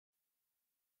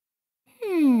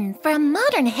For a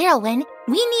modern heroine,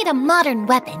 we need a modern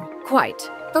weapon. Quite.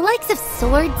 The likes of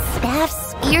swords,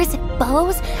 staffs, spears,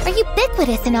 bows are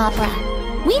ubiquitous in opera.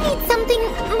 We need something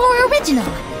more original.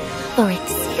 For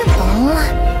example...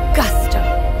 Gusto.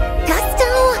 Gusto?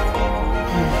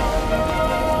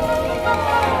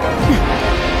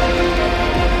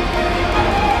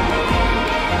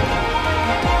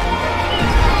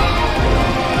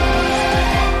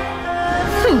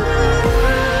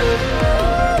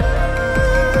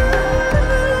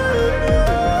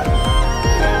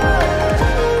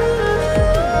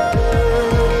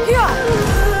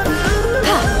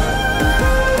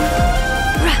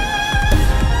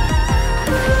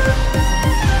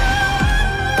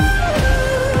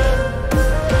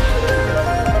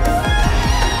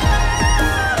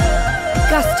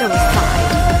 Gusto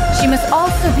aside, she must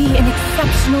also be an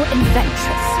exceptional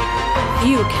inventress.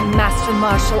 Few can master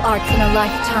martial arts in a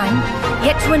lifetime,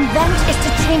 yet to invent is to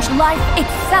change life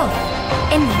itself.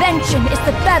 Invention is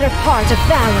the better part of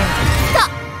valor.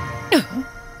 Stop!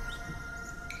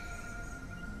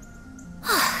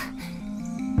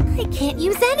 I can't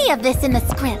use any of this in the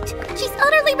script. She's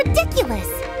utterly ridiculous.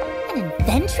 An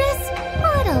inventress?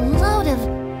 What a load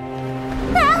of...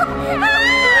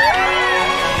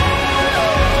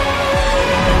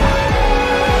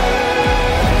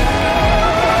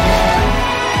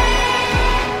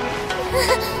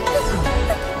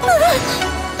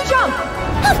 Jump!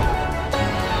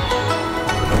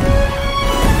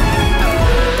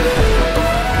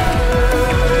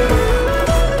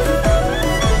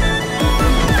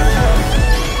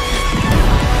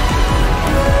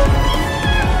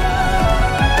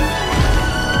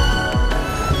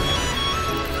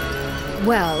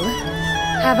 Well,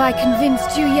 have I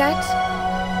convinced you yet?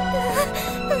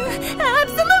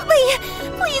 Absolutely!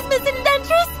 Please, Miss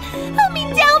Inventress, help me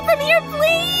down from here,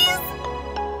 please!